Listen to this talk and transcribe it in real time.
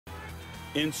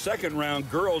In second-round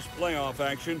girls playoff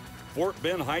action, Fort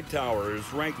Bend Hightower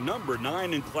is ranked number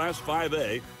 9 in Class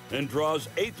 5A and draws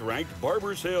 8th-ranked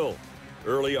Barbers Hill.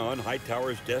 Early on,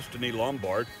 Hightower's Destini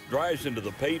Lombard drives into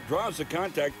the paint, draws the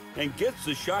contact, and gets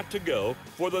the shot to go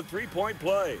for the three-point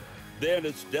play. Then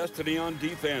it's Destini on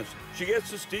defense. She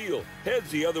gets the steal,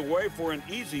 heads the other way for an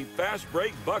easy fast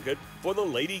break bucket for the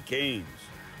Lady Canes.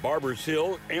 Barbers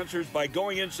Hill answers by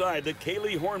going inside to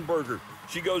Kaylee Hornberger.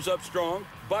 She goes up strong,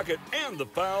 bucket, and the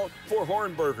foul for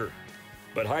Hornberger.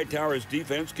 But Hightower's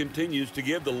defense continues to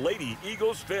give the Lady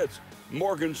Eagles fits.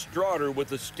 Morgan Strawder with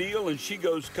the steal, and she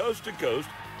goes coast to coast.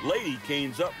 Lady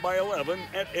Canes up by 11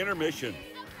 at intermission.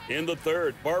 In the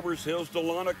third, Barbers Hill's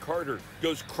Delana Carter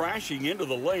goes crashing into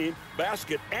the lane,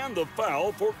 basket, and the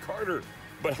foul for Carter.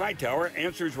 But Hightower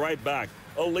answers right back.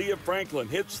 Aaliyah Franklin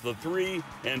hits the three,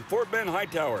 and Fort Bend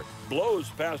Hightower blows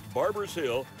past Barbers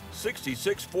Hill.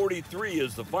 66-43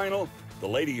 is the final. The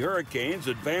Lady Hurricanes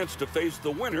advance to face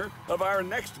the winner of our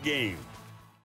next game.